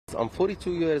I'm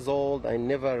 42 years old. I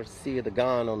never see the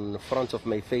gun on the front of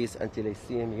my face until I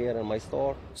see him here in my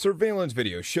store. Surveillance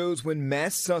video shows when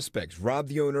masked suspects robbed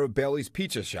the owner of Bailey's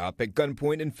Pizza Shop at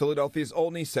gunpoint in Philadelphia's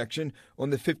Olney section on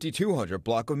the 5200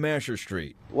 block of Masher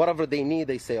Street. Whatever they need,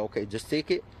 they say, okay, just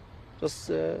take it.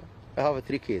 Just, I have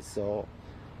 3 kids, so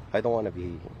I don't want to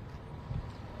be,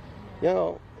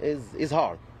 it's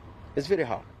hard. It's very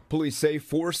hard. Police say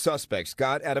 4 suspects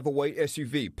got out of a white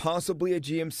SUV, possibly a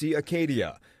GMC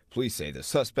Acadia. Police say the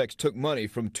suspects took money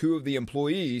from 2 of the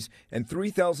employees and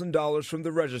 $3,000 from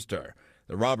the register.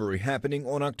 The robbery happening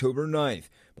on October 9th,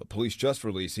 but police just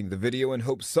releasing the video in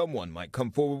hopes someone might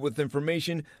come forward with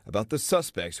information about the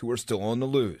suspects who are still on the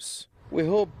loose. We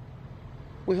hope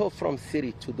from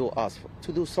city to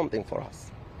do something for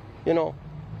us.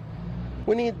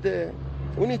 We need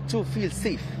to feel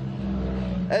safe.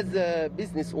 As a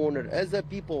business owner, as a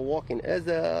people walking,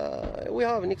 we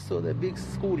have next to the big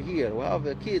school here, we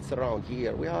have kids around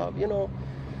here, we have,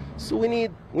 so we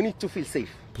need to feel safe.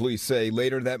 Police say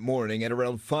later that morning at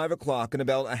around 5 o'clock and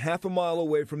about a half a mile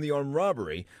away from the armed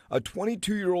robbery, a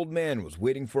 22-year-old man was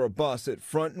waiting for a bus at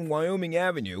Front and Wyoming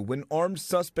Avenue when armed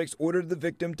suspects ordered the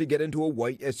victim to get into a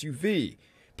white SUV.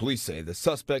 Police say the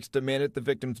suspects demanded the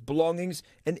victim's belongings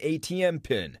and ATM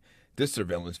PIN. This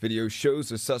surveillance video shows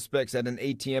the suspects at an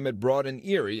ATM at Broad and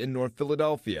Erie in North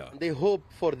Philadelphia. They hope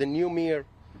for the new mayor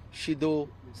she do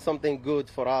something good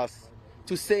for us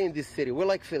to stay in this city. We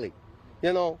like Philly,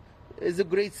 it's a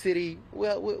great city. We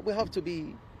have to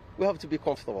be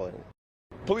comfortable in it.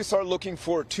 Police are looking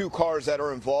for 2 cars that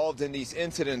are involved in these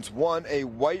incidents. One, a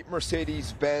white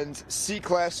Mercedes-Benz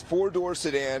C-Class 4-door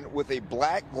sedan with a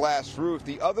black glass roof.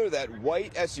 The other, that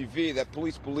white SUV that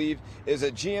police believe is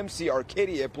a GMC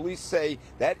Acadia. Police say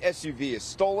that SUV is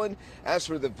stolen. As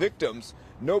for the victims,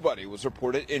 nobody was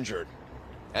reported injured.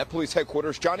 At police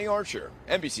headquarters, Johnny Archer,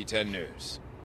 NBC 10 News.